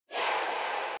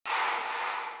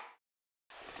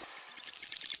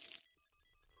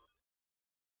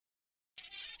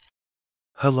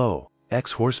Hello,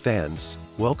 Xhorse fans,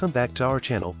 welcome back to our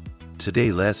channel.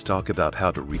 Today let's talk about how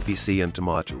to read BCM2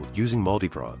 module using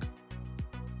Multi-Prog.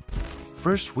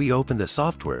 First we open the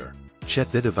software, check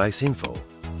the device info.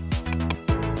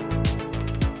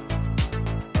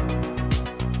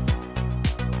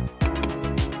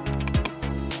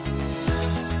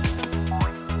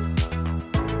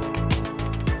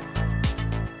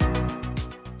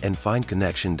 And find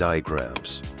connection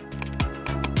diagrams.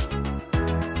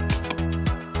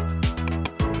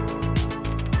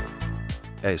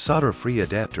 A solder-free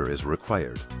adapter is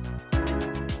required.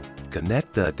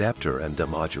 Connect the adapter and the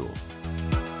module.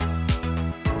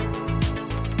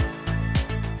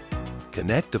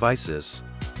 Connect devices.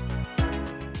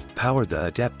 Power the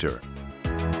adapter.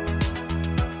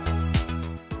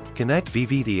 Connect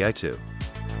VVDI to.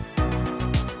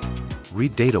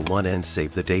 Read data 1 and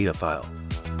save the data file.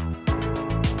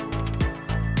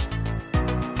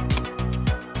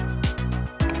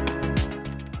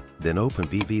 Then open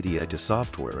VVDI to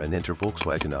software and enter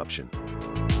Volkswagen option.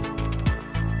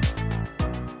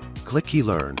 Click Key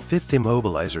Learn 5th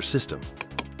Immobilizer System.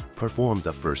 Perform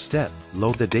the first step,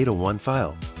 load the data 1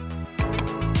 file.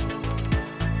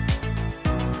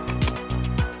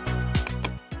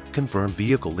 Confirm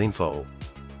vehicle info.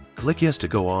 Click Yes to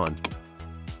go on.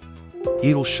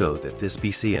 It'll show that this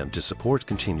BCM2 supports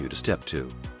continue to step 2.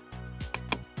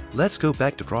 Let's go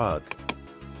back to Prog.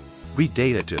 Read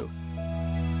data 2.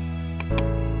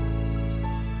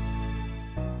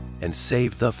 And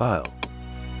save the file.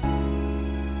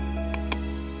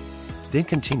 Then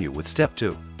continue with step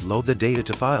 2, load the data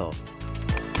to file.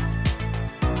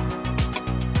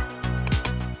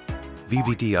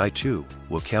 VVDI2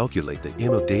 will calculate the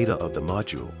IMMO data of the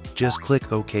module. Just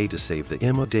click OK to save the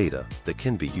IMMO data that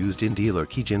can be used in dealer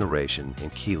key generation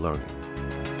and key learning.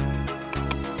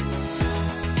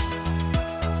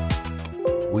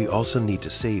 We also need to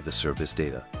save the service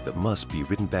data that must be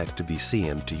written back to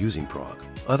BCM2 using Prog.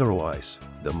 Otherwise,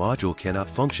 the module cannot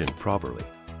function properly.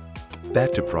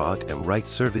 Back to Prog and write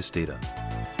service data.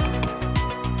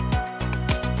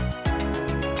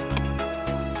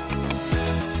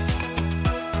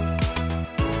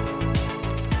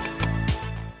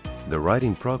 The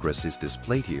writing progress is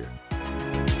displayed here.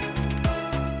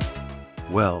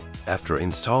 Well, after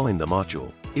installing the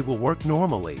module, it will work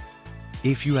normally.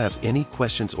 If you have any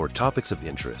questions or topics of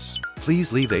interest,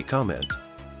 please leave a comment.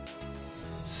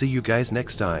 See you guys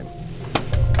next time.